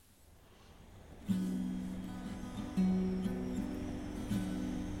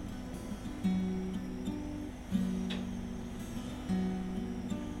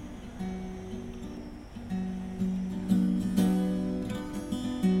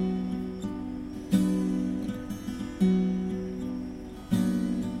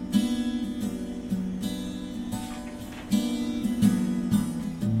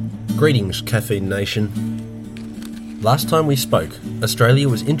Greetings, Caffeine Nation. Last time we spoke, Australia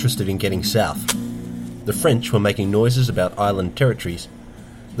was interested in getting south. The French were making noises about island territories,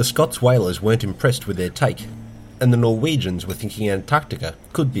 the Scots whalers weren't impressed with their take, and the Norwegians were thinking Antarctica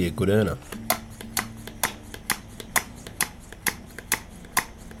could be a good earner.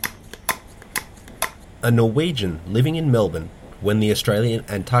 A Norwegian living in Melbourne when the Australian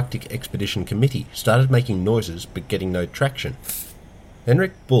Antarctic Expedition Committee started making noises but getting no traction.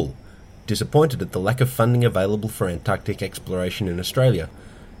 Henrik Bull, disappointed at the lack of funding available for Antarctic exploration in Australia,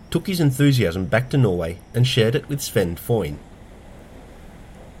 took his enthusiasm back to Norway and shared it with Sven Foyn.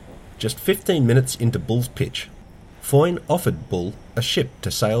 Just 15 minutes into Bull's pitch, Foyn offered Bull a ship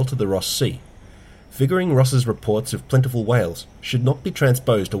to sail to the Ross Sea, figuring Ross's reports of plentiful whales should not be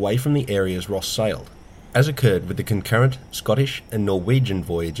transposed away from the areas Ross sailed, as occurred with the concurrent Scottish and Norwegian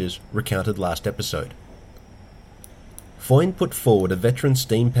voyages recounted last episode. Foyn put forward a veteran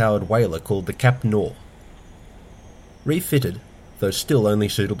steam-powered whaler called the Cap Nor. Refitted, though still only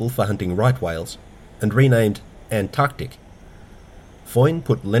suitable for hunting right whales, and renamed Antarctic, Foyn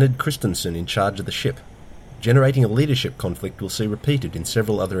put Leonard Christensen in charge of the ship, generating a leadership conflict we'll see repeated in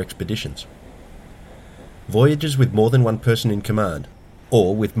several other expeditions. Voyages with more than one person in command,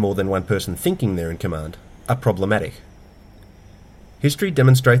 or with more than one person thinking they're in command, are problematic. History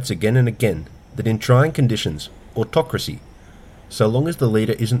demonstrates again and again that in trying conditions, autocracy, so long as the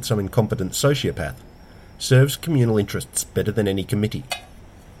leader isn't some incompetent sociopath, serves communal interests better than any committee.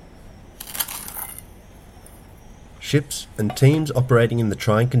 Ships and teams operating in the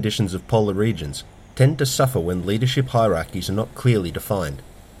trying conditions of polar regions tend to suffer when leadership hierarchies are not clearly defined.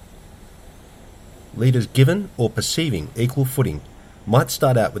 Leaders given or perceiving equal footing might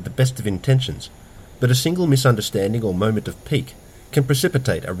start out with the best of intentions, but a single misunderstanding or moment of pique can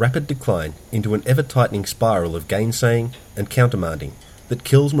precipitate a rapid decline into an ever-tightening spiral of gainsaying and countermanding that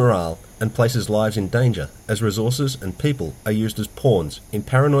kills morale and places lives in danger as resources and people are used as pawns in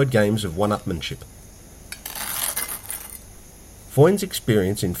paranoid games of one-upmanship. Foyn's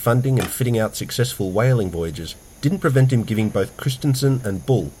experience in funding and fitting out successful whaling voyages didn't prevent him giving both Christensen and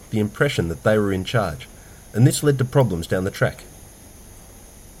Bull the impression that they were in charge, and this led to problems down the track.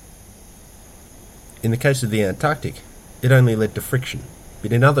 In the case of the Antarctic, it only led to friction,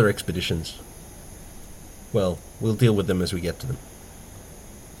 but in other expeditions, well, we'll deal with them as we get to them.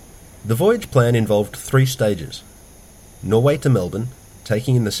 The voyage plan involved 3 stages: Norway to Melbourne,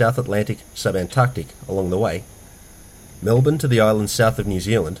 taking in the South Atlantic sub-Antarctic along the way, Melbourne to the islands south of New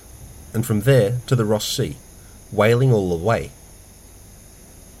Zealand, and from there to the Ross Sea, whaling all the way.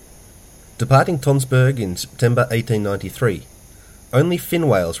 Departing Tonsberg in September 1893, only fin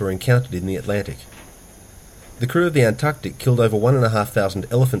whales were encountered in the Atlantic. The crew of the Antarctic killed over 1,500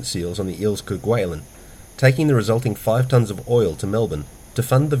 elephant seals on the Îles Kerguelen, taking the resulting 5 tons of oil to Melbourne to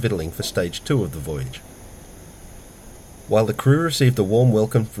fund the victualling for Stage 2 of the voyage. While the crew received a warm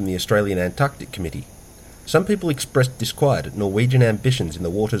welcome from the Australian Antarctic Committee, some people expressed disquiet at Norwegian ambitions in the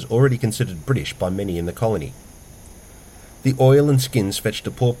waters already considered British by many in the colony. The oil and skins fetched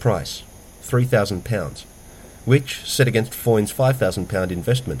a poor price, £3,000, which, set against Foyn's £5,000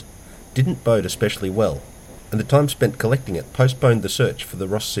 investment, didn't bode especially well, and the time spent collecting it postponed the search for the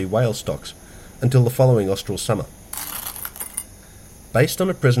Ross Sea whale stocks until the following austral summer. Based on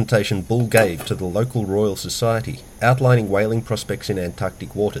a presentation Bull gave to the local Royal Society outlining whaling prospects in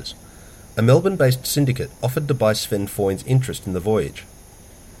Antarctic waters, a Melbourne-based syndicate offered to buy Sven Foyn's interest in the voyage.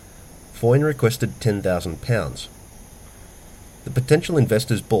 Foyn requested £10,000. The potential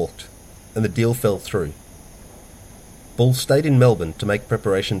investors balked, and the deal fell through. Bull stayed in Melbourne to make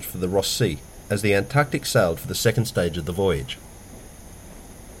preparations for the Ross Sea as the Antarctic sailed for the second stage of the voyage.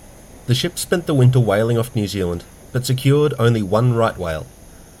 The ship spent the winter whaling off New Zealand, but secured only 1 right whale,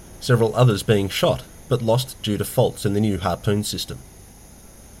 several others being shot but lost due to faults in the new harpoon system.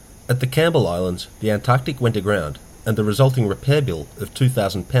 At the Campbell Islands, the Antarctic went aground, and the resulting repair bill of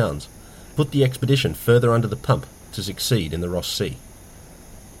 £2,000 put the expedition further under the pump to succeed in the Ross Sea.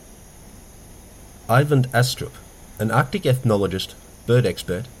 Eyvind Astrup, an Arctic ethnologist, bird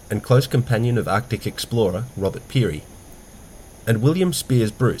expert, and close companion of Arctic explorer Robert Peary, and William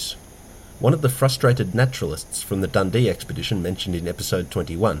Spears Bruce, one of the frustrated naturalists from the Dundee expedition mentioned in episode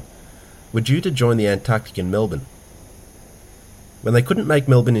 21, were due to join the Antarctic in Melbourne. When they couldn't make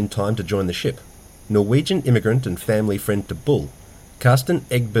Melbourne in time to join the ship, Norwegian immigrant and family friend to Bull, Karsten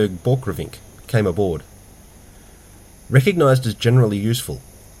Egberg Borchgrevink, came aboard. Recognised as generally useful,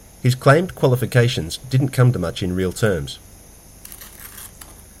 his claimed qualifications didn't come to much in real terms.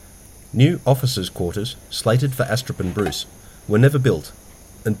 New officers' quarters, slated for Astrup and Bruce, were never built,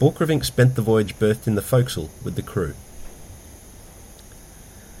 and Borchgrevink spent the voyage berthed in the forecastle with the crew.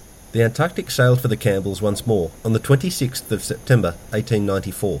 The Antarctic sailed for the Campbells once more on the 26th of September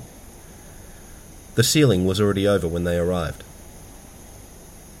 1894. The sealing was already over when they arrived.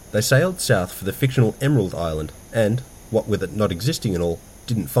 They sailed south for the fictional Emerald Island and, what with it not existing and all,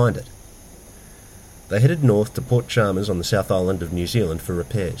 didn't find it. They headed north to Port Chalmers on the South Island of New Zealand for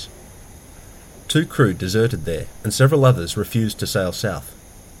repairs. 2 crew deserted there, and several others refused to sail south.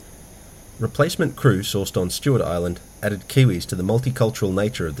 Replacement crew sourced on Stewart Island added Kiwis to the multicultural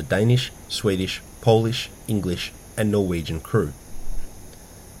nature of the Danish, Swedish, Polish, English, and Norwegian crew.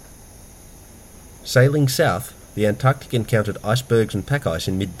 Sailing south, the Antarctic encountered icebergs and pack ice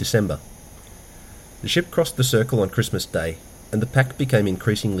in mid-December. The ship crossed the Circle on Christmas Day, and the pack became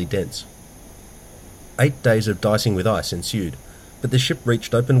increasingly dense. 8 days of dicing with ice ensued, but the ship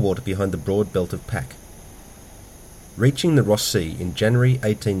reached open water behind the broad belt of pack. Reaching the Ross Sea in January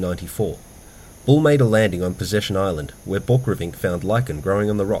 1894, Bull made a landing on Possession Island, where Borchgrevink found lichen growing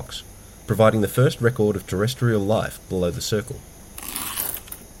on the rocks, providing the first record of terrestrial life below the Circle.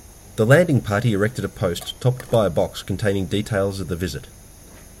 The landing party erected a post topped by a box containing details of the visit.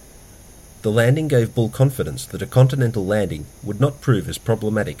 The landing gave Bull confidence that a continental landing would not prove as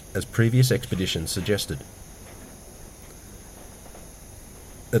problematic as previous expeditions suggested.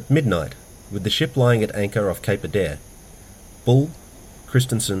 At midnight, with the ship lying at anchor off Cape Adare, Bull,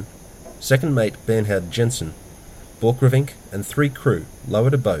 Christensen, second mate Bernhard Jensen, Borchgrevink and 3 crew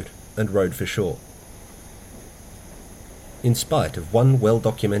lowered a boat and rowed for shore. In spite of one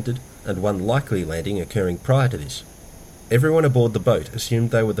well-documented and one likely landing occurring prior to this, everyone aboard the boat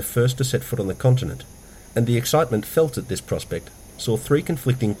assumed they were the first to set foot on the continent, and the excitement felt at this prospect saw 3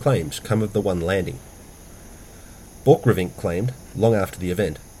 conflicting claims come of the one landing. Borchgrevink claimed, long after the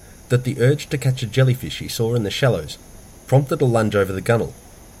event, that the urge to catch a jellyfish he saw in the shallows prompted a lunge over the gunwale,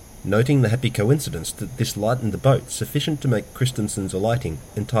 noting the happy coincidence that this lightened the boat sufficient to make Christensen's alighting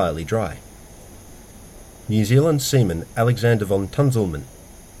entirely dry. New Zealand seaman Alexander von Tunzelmann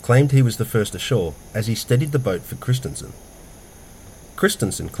claimed he was the first ashore as he steadied the boat for Christensen.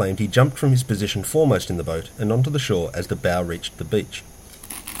 Christensen claimed he jumped from his position foremost in the boat and onto the shore as the bow reached the beach.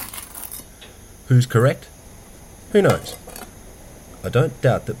 Who's correct? Who knows? I don't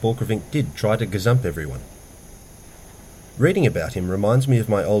doubt that Borchgrevink did try to gazump everyone. Reading about him reminds me of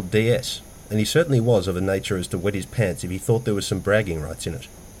my old DS, and he certainly was of a nature as to wet his pants if he thought there was some bragging rights in it,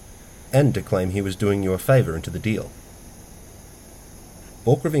 and to claim he was doing you a favour into the deal.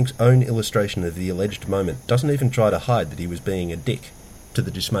 Borchgrevink's own illustration of the alleged moment doesn't even try to hide that he was being a dick, to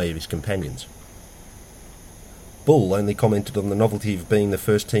the dismay of his companions. Bull only commented on the novelty of being the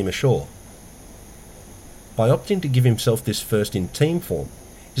first team ashore. By opting to give himself this first in team form,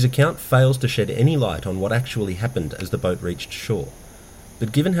 his account fails to shed any light on what actually happened as the boat reached shore,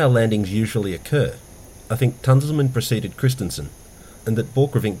 but given how landings usually occur, I think Tunzelmann preceded Christensen, and that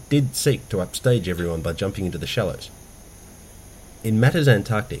Borchgrevink did seek to upstage everyone by jumping into the shallows. In matters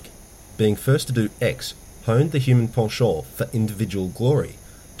Antarctic, being first to do X honed the human penchant for individual glory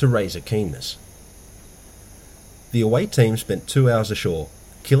to razor keenness. The away team spent 2 hours ashore,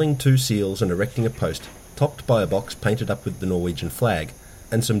 killing 2 seals and erecting a post topped by a box painted up with the Norwegian flag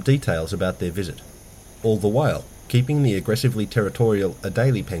and some details about their visit, all the while keeping the aggressively territorial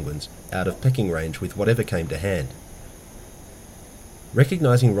Adelie penguins out of pecking range with whatever came to hand.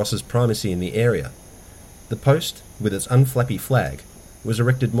 Recognising Ross's primacy in the area, the post, with its unflappy flag, was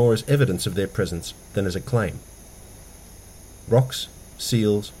erected more as evidence of their presence than as a claim. Rocks,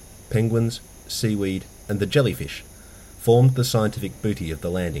 seals, penguins, seaweed, and the jellyfish formed the scientific booty of the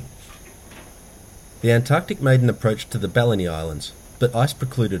landing. The Antarctic made an approach to the Balleny Islands, but ice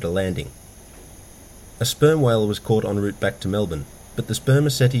precluded a landing. A sperm whale was caught en route back to Melbourne, but the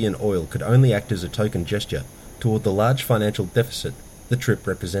spermaceti and oil could only act as a token gesture toward the large financial deficit the trip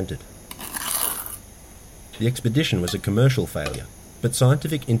represented. The expedition was a commercial failure, but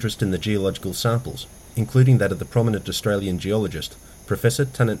scientific interest in the geological samples, including that of the prominent Australian geologist, Professor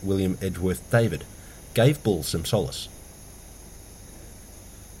Tennant William Edgeworth David, gave Bull some solace.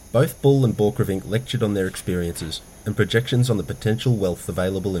 Both Bull and Borchgrevink lectured on their experiences and projections on the potential wealth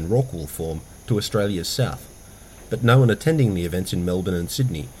available in rockwool form to Australia's south, but no one attending the events in Melbourne and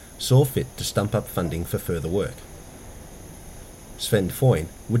Sydney saw fit to stump up funding for further work. Sven Foyn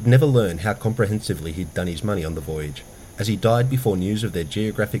would never learn how comprehensively he'd done his money on the voyage, as he died before news of their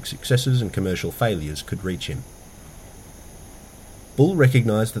geographic successes and commercial failures could reach him. Bull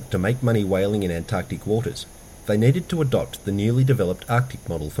recognised that to make money whaling in Antarctic waters, they needed to adopt the newly developed Arctic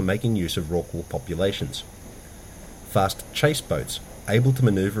model for making use of rockwool populations. Fast chase boats, able to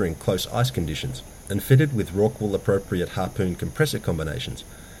manoeuvre in close ice conditions and fitted with rockwool-appropriate harpoon compressor combinations,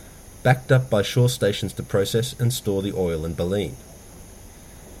 backed up by shore stations to process and store the oil and baleen.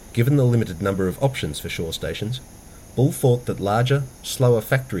 Given the limited number of options for shore stations, Bull thought that larger, slower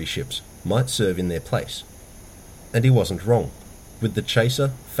factory ships might serve in their place. And he wasn't wrong, with the Chaser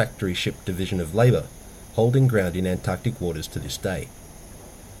Factory Ship Division of Labour holding ground in Antarctic waters to this day.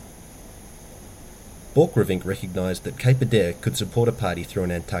 Borchgrevink recognised that Cape Adare could support a party through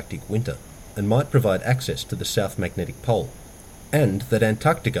an Antarctic winter, and might provide access to the South Magnetic Pole, and that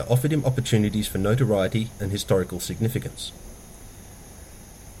Antarctica offered him opportunities for notoriety and historical significance.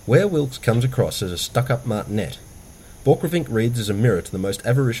 Where Wilkes comes across as a stuck-up martinet, Borchgrevink reads as a mirror to the most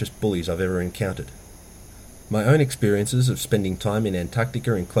avaricious bullies I've ever encountered. My own experiences of spending time in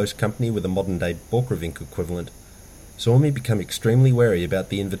Antarctica in close company with a modern-day Borchgrevink equivalent saw me become extremely wary about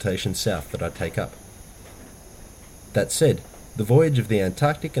the invitation south that I take up. That said, the voyage of the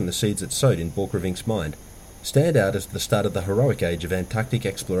Antarctic and the seeds it sowed in Borchgrevink's mind stand out as the start of the heroic age of Antarctic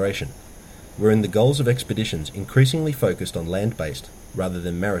exploration, wherein the goals of expeditions increasingly focused on land-based rather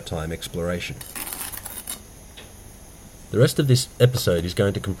than maritime exploration. The rest of this episode is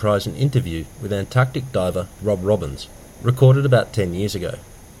going to comprise an interview with Antarctic diver Rob Robbins, recorded about 10 years ago.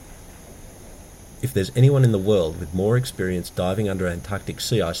 If there's anyone in the world with more experience diving under Antarctic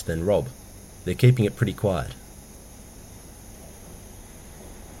sea ice than Rob, they're keeping it pretty quiet.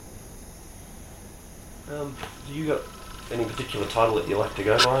 Do you got any particular title that you like to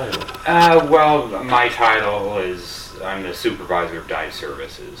go by? Well, my title is I'm the supervisor of dive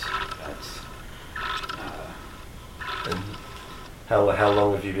services. That's. And how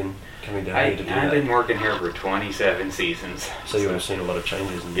long have you been coming down here to do that? I've been working here for 27 seasons. So you would have seen a lot of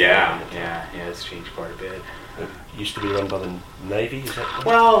changes. Yeah, it's changed quite a bit. It used to be run by the Navy, is that right?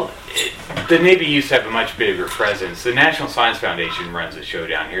 Well, the Navy used to have a much bigger presence. The National Science Foundation runs the show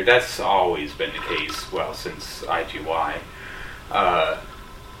down here. That's always been the case, well, since IGY. But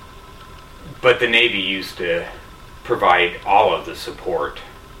the Navy used to provide all of the support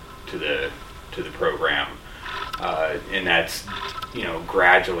to the program. And that's,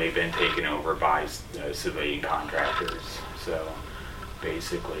 gradually been taken over by civilian contractors. So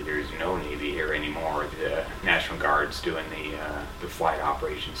basically, there's no Navy here anymore. The National Guard's doing the flight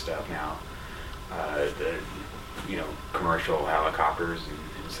operation stuff now. The commercial helicopters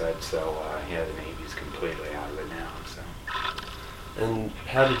and such. So the Navy's completely out of it now. So. And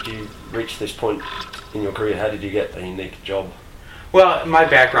how did you reach this point in your career? How did you get a unique job? Well, my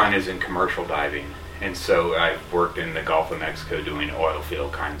background is in commercial diving. And so I've worked in the Gulf of Mexico doing oil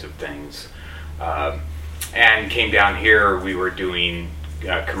field kinds of things. And came down here, we were doing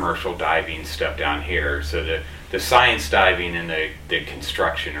commercial diving stuff down here. So the science diving and the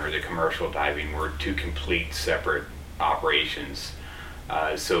construction or the commercial diving were two complete separate operations.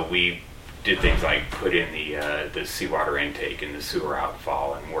 So we did things like put in the seawater intake and the sewer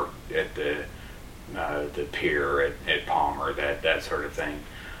outfall and worked at the pier at Palmer, that sort of thing.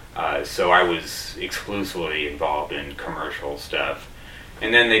 So I was exclusively involved in commercial stuff.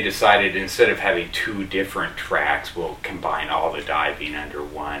 And then they decided instead of having two different tracks, we'll combine all the diving under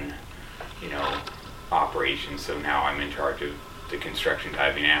one, operation. So now I'm in charge of the construction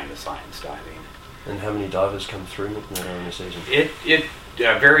diving and the science diving. And how many divers come through McMurdo in a season? It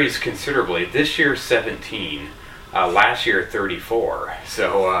varies considerably. This year 17, last year 34.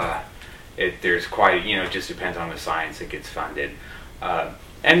 So there's quite, it just depends on the science that gets funded.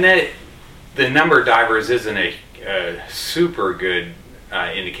 And the number of divers isn't a super good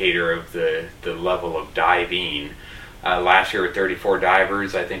indicator of the level of diving. Last year with 34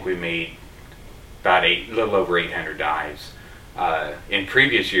 divers, I think we made about a little over 800 dives. In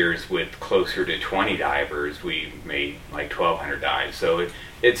previous years with closer to 20 divers, we made like 1,200 dives. So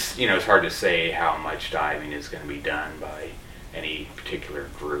it's hard to say how much diving is going to be done by any particular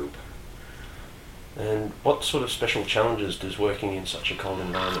group. And what sort of special challenges does working in such a cold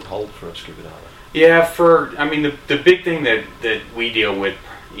environment hold for a scuba diver? Yeah, the big thing that we deal with,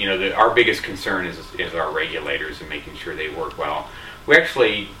 our biggest concern is our regulators and making sure they work well. We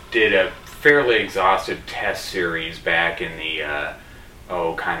actually did a fairly exhaustive test series back in the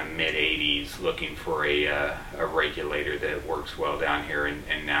kind of mid 80s, looking for a regulator that works well down here,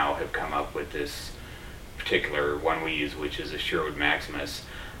 and now have come up with this particular one we use, which is a Sherwood Maximus.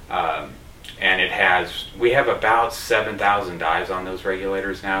 And we have about 7,000 dives on those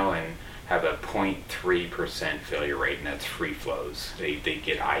regulators now, and have a 0.3% failure rate, and that's free flows. They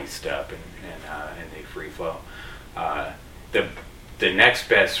get iced up and they free flow. The next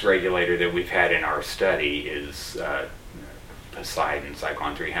best regulator that we've had in our study is Poseidon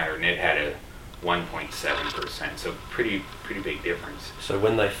Cyclone 300, and it had a 1.7%, so pretty big difference. So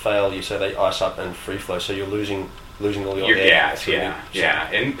when they fail, you say they ice up and free flow, so you're losing all your air gas,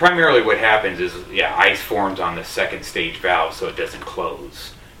 yeah. And primarily what happens is, ice forms on the second stage valve, so it doesn't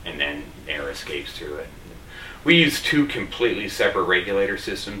close. and then air escapes through it. We use two completely separate regulator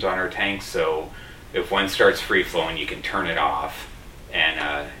systems on our tanks, so if one starts free flowing, you can turn it off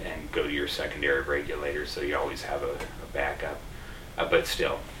and go to your secondary regulator, so you always have a backup. But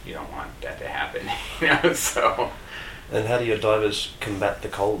still, you don't want that to happen, so. And how do your divers combat the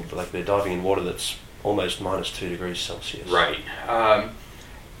cold? Like, they're diving in water that's almost minus 2 degrees Celsius. Right.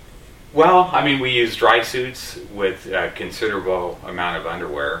 Well, I mean, we use dry suits with a considerable amount of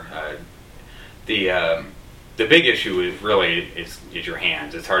underwear. The big issue is your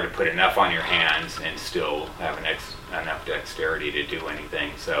hands. It's hard to put enough on your hands and still have enough dexterity to do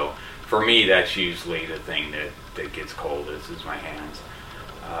anything. So for me, that's usually the thing that gets cold is my hands.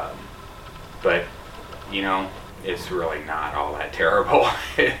 But it's really not all that terrible.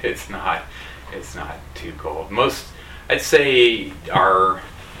 It's not too cold. I'd say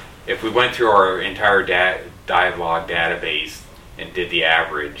if we went through our entire dive log database and did the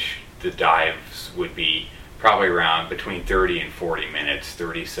average, the dives would be probably around between 30 and 40 minutes,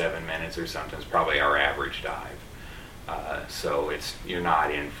 37 minutes or something is probably our average dive. So you're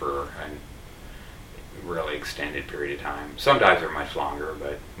not in for a really extended period of time. Some dives are much longer,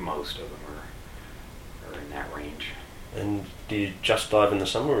 but most of them are in that range. And do you just dive in the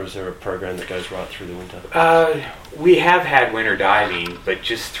summer, or is there a program that goes right through the winter? We have had winter diving, but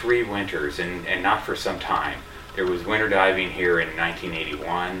just 3 winters, and not for some time. There was winter diving here in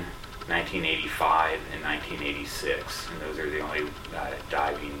 1981, 1985, and 1986, and those are the only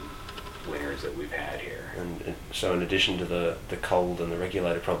diving winters that we've had here. And so in addition to the cold and the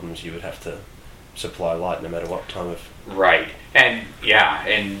regulator problems, you would have to supply light no matter what time of... Right. And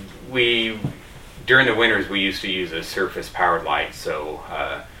during the winters, we used to use a surface-powered light, so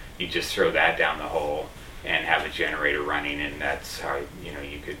you just throw that down the hole and have a generator running, and that's how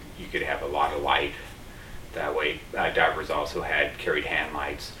you could have a lot of light that way. Divers also carried hand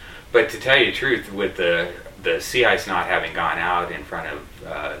lights. But to tell you the truth, with the sea ice not having gone out in front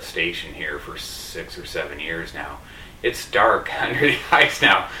of station here for 6 or 7 years now, it's dark under the ice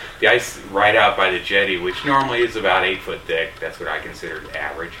now. The ice right out by the jetty, which normally is about 8 foot thick, that's what I consider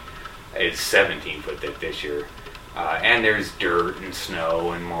average, is 17 foot thick this year. And there's dirt and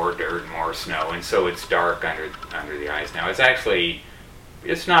snow and more dirt and more snow, and so it's dark under the ice now.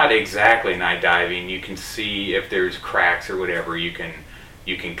 It's not exactly night diving. You can see if there's cracks or whatever, you can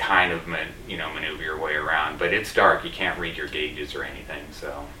kind of maneuver your way around, but it's dark. You can't read your gauges or anything.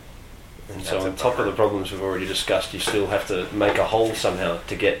 And so on top of the problems we've already discussed, you still have to make a hole somehow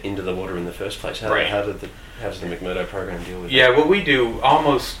to get into the water in the first place. How does the McMurdo program deal with that? Yeah, what we do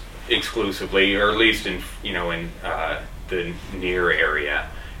almost exclusively, or at least in the near area,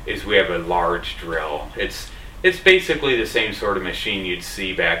 is we have a large drill. It's basically the same sort of machine you'd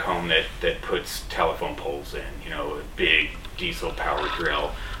see back home that puts telephone poles in, a big diesel powered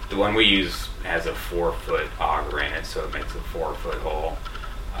drill. The one we use has a 4-foot auger in it, so it makes a 4-foot hole.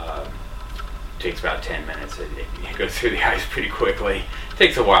 Takes about 10 minutes. It goes through the ice pretty quickly. It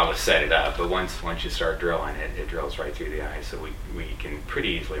takes a while to set it up, but once you start drilling it drills right through the ice, so we can pretty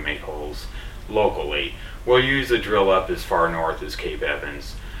easily make holes locally. We'll use a drill up as far north as Cape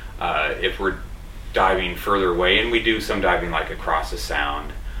Evans. If we're diving further away, and we do some diving like across the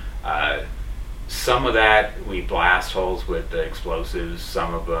sound, some of that we blast holes with the explosives.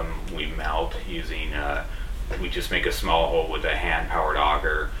 Some of them we melt using we just make a small hole with a hand-powered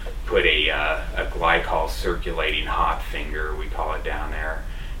auger, put a glycol circulating hot finger, we call it, down there,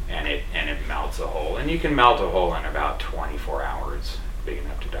 and it melts a hole. And you can melt a hole in about 24 hours, big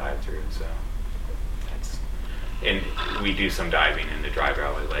enough to dive through. So and we do some diving in the Dry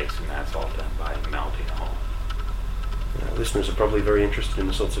Valley lakes, and that's all done by melting a hole. Listeners are probably very interested in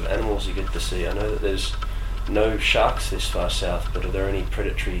the sorts of animals you get to see. I know that there's no sharks this far south, but are there any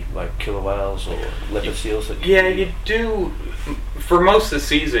predatory, like killer whales or leopard seals? You do. For most of the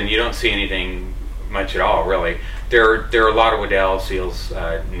season, you don't see anything much at all, really. There are a lot of Waddell seals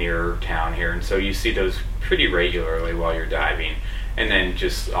near town here, and so you see those pretty regularly while you're diving. And then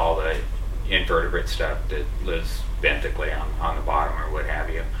just all the invertebrate stuff that lives benthically on the bottom or what have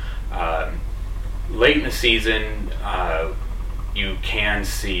you. Late in the season, you can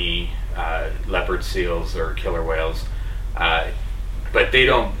see leopard seals or killer whales, but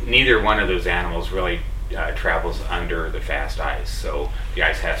neither one of those animals really travels under the fast ice, so the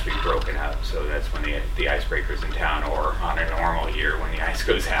ice has to be broken up. So that's when the icebreaker's in town, or on a normal year when the ice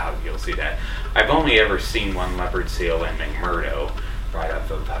goes out, you'll see that. I've only ever seen one leopard seal in McMurdo, right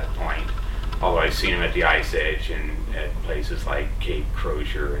off of Hut Point, although I've seen them at the ice edge and at places like Cape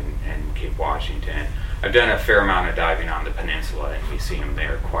Crozier and Cape Washington. I've done a fair amount of diving on the peninsula, and we see them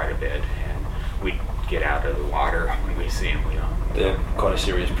there quite a bit, and we get out of the water when we see them. We don't. They're quite a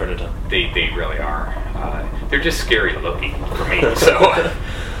serious predator. They really are. They're just scary looking for me. So,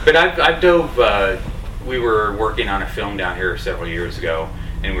 but I've dove. We were working on a film down here several years ago,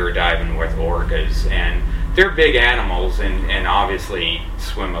 and we were diving with orcas, and they're big animals, and obviously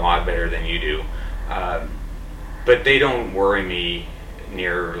swim a lot better than you do. But they don't worry me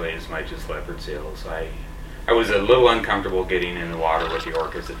nearly as much as leopard seals. I was a little uncomfortable getting in the water with the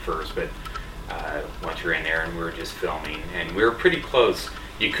orcas at first, but once you're in there, and we were just filming, and we were pretty close.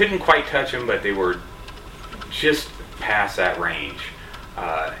 You couldn't quite touch them, but they were just past that range,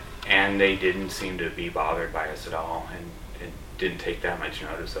 and they didn't seem to be bothered by us at all, and it didn't take that much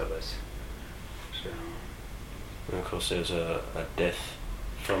notice of us. So, and of course, there's a death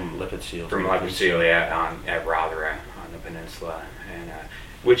from leopard seal. From leopard seal, yeah, at Rothera on the peninsula, and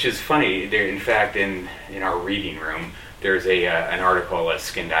which is funny. There, in fact, in our reading room, there's an article, a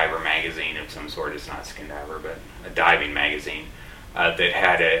Skin Diver magazine of some sort. It's not Skin Diver, but a diving magazine that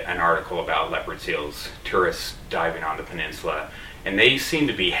had an article about leopard seals, tourists diving on the peninsula, and they seem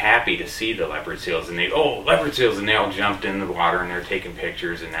to be happy to see the leopard seals, and leopard seals, and they all jumped in the water and they're taking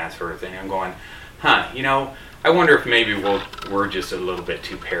pictures and that sort of thing. I'm going, I wonder if maybe we're just a little bit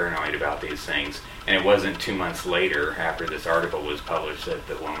too paranoid about these things. And it wasn't 2 months later, after this article was published, that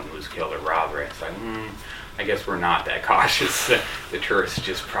the woman was killed at Rothera. It's like, I guess we're not that cautious. The tourists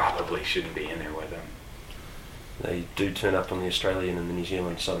just probably shouldn't be in there with them. They do turn up on the Australian and the New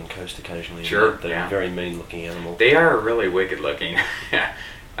Zealand southern coast occasionally. Sure, they're a very mean-looking animal. They are really wicked-looking,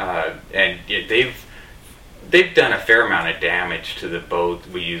 and they've done a fair amount of damage to the boat.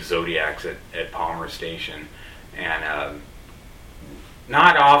 We use Zodiacs at Palmer Station, and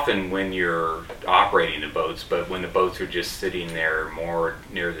not often when you're operating the boats, but when the boats are just sitting there more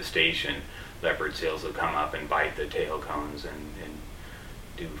near the station, leopard seals will come up and bite the tail cones and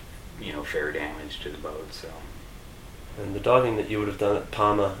do fair damage to the boat. So. And the diving that you would have done at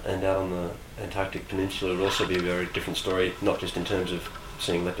Palmer and out on the Antarctic Peninsula would also be a very different story, not just in terms of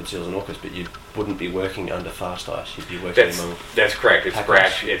seeing leopard seals and orcas, but you wouldn't be working under fast ice. You'd be working among. That's correct. It's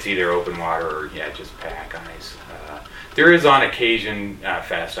ice. It's either open water or just pack ice. There is on occasion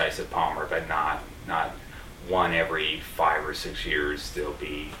fast ice at Palmer, but not one every 5 or 6 years. There'll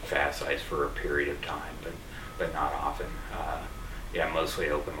be fast ice for a period of time, but not often. Mostly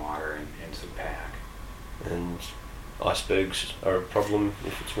open water and some pack. And icebergs are a problem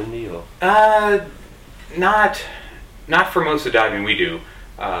if it's windy, or? Not for most of the diving we do.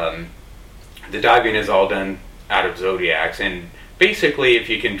 The diving is all done out of Zodiacs, and basically if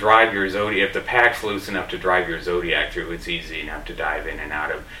you can drive your Zodiac, if the pack's loose enough to drive your Zodiac through, it's easy enough to dive in and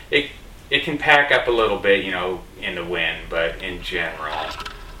out of. It can pack up a little bit, in the wind, but in general,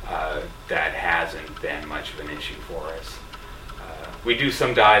 that hasn't been much of an issue for us. We do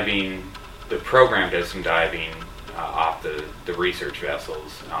some diving, the program does some diving off the research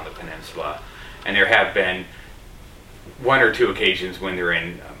vessels on the peninsula, and there have been 1 or 2 occasions when they're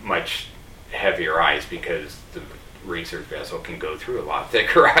in much heavier ice, because the research vessel can go through a lot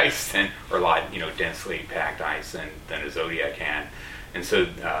thicker ice or a lot densely packed ice than a Zodiac can, and so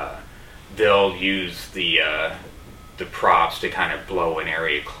they'll use the props to kind of blow an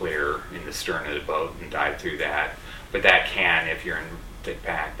area clear in the stern of the boat and dive through that. But that can, if you're in thick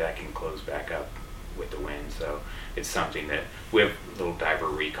pack, that can close back up with the wind. So it's something that we have little diver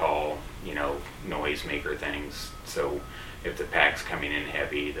recall, noisemaker things. So if the pack's coming in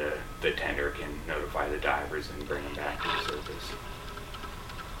heavy, the tender can notify the divers and bring them back to the surface.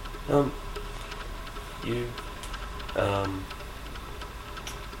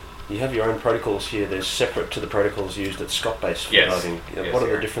 You have your own protocols here. They're separate to the protocols used at Scott Base for diving. What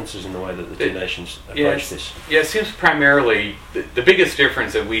are the differences in the way that the two nations approach this? Yeah, it seems primarily the biggest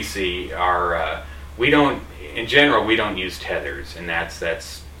difference that we see are we don't use tethers, and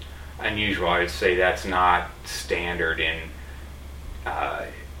that's unusual. I would say that's not standard in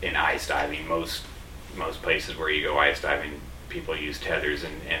ice diving. Most places where you go ice diving, people use tethers,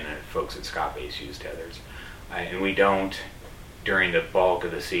 and the folks at Scott Base use tethers, and we don't during the bulk of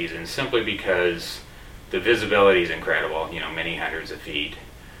the season, simply because the visibility is incredible, many hundreds of feet.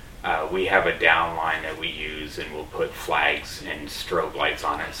 We have a downline that we use, and we'll put flags and strobe lights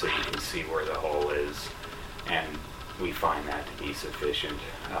on it so you can see where the hole is, and we find that to be sufficient.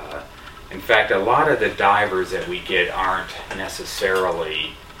 In fact, a lot of the divers that we get aren't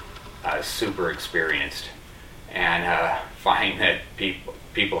necessarily super experienced, and find that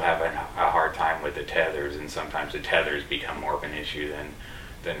people have a hard time with the tethers, and sometimes the tethers become more of an issue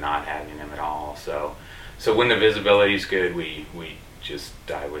than not having them at all. So when the visibility is good, we just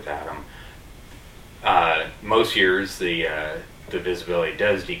dive without them. Most years the the visibility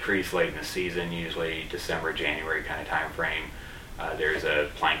does decrease late in the season, usually December, January kind of time frame. There's a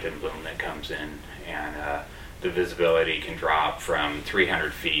plankton bloom that comes in, and the visibility can drop from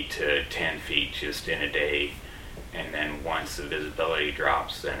 300 feet to 10 feet just in a day. And then once the visibility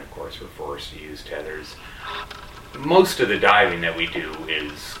drops, then of course we're forced to use tethers. Most of the diving that we do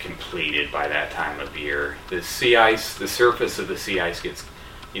is completed by that time of year. The sea ice, the surface of the sea ice gets,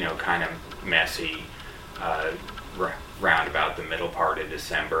 kind of messy round about the middle part of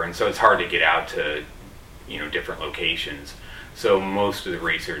December, and so it's hard to get out to, different locations. So most of the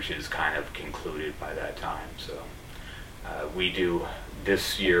research is kind of concluded by that time. So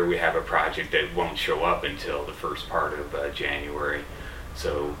this year we have a project that won't show up until the first part of January.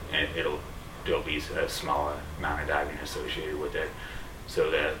 So there'll be a small amount of diving associated with it.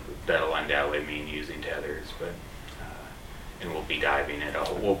 So that'll undoubtedly mean using tethers, but and we'll be diving at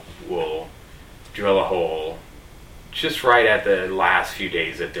we'll drill a hole just right at the last few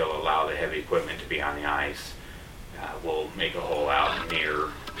days that they'll allow the heavy equipment to be on the ice. We'll make a hole out near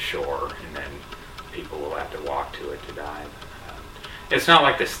shore, and then people will have to walk to it to dive. It's not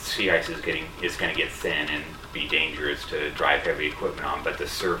like the sea ice is going to get thin and be dangerous to drive heavy equipment on, but the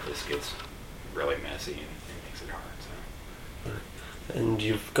surface gets really messy and it makes it hard. So. And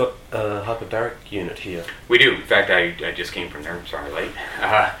you've got a hyperbaric unit here. We do. In fact, I just came from there. I'm sorry, late.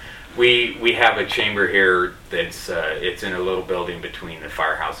 We have a chamber here that's it's in a little building between the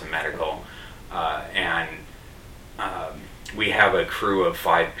firehouse and medical, and we have a crew of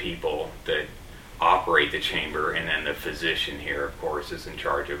 5 people that operate the chamber, and then the physician here, of course, is in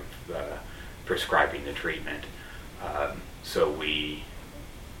charge of prescribing the treatment. So we've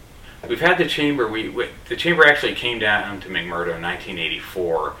had the chamber. The chamber actually came down to McMurdo in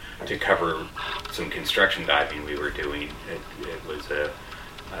 1984 to cover some construction diving we were doing. It was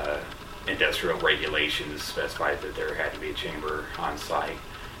industrial regulations specified that there had to be a chamber on site,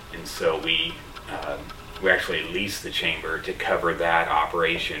 and so we actually leased the chamber to cover that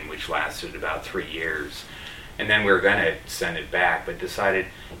operation, which lasted about 3 years. And then we were going to send it back, but decided,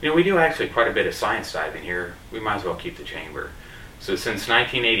 we do actually quite a bit of science diving here. We might as well keep the chamber. So since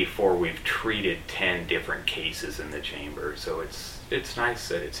 1984, we've treated 10 different cases in the chamber. So it's nice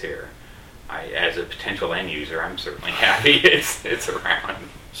that it's here. As a potential end user, I'm certainly happy it's around.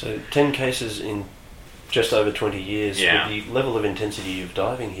 So 10 cases in just over 20 years. Yeah. With the level of intensity of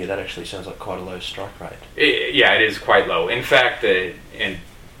diving here, that actually sounds like quite a low strike rate. It is quite low. In fact,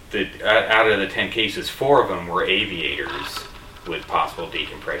 out of the 10 cases, 4 of them were aviators with possible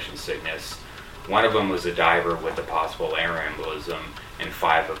decompression sickness. 1 of them was a diver with a possible air embolism, and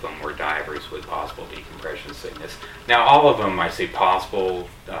 5 of them were divers with possible decompression sickness. Now, all of them, I say possible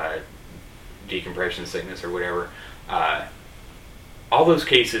decompression sickness or whatever, all those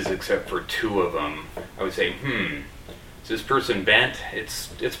cases except for 2 of them, I would say, is this person bent?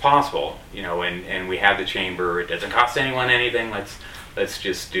 It's possible, and we have the chamber. It doesn't cost anyone anything. Let's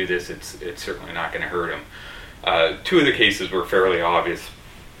just do this. It's certainly not going to hurt them. 2 of the cases were fairly obvious.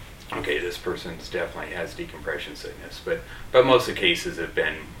 Okay, this person definitely has decompression sickness, but most of the cases have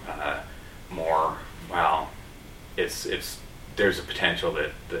been more. Well, there's a potential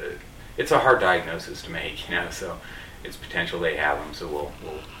that it's a hard diagnosis to make, so. It's potential they have them, so we'll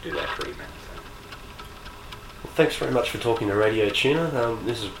do that treatment. So. Well, thanks very much for talking to Radio Tuna.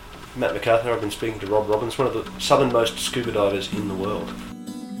 This is Matt MacArthur. I've been speaking to Rob Robbins, one of the southernmost scuba divers in the world.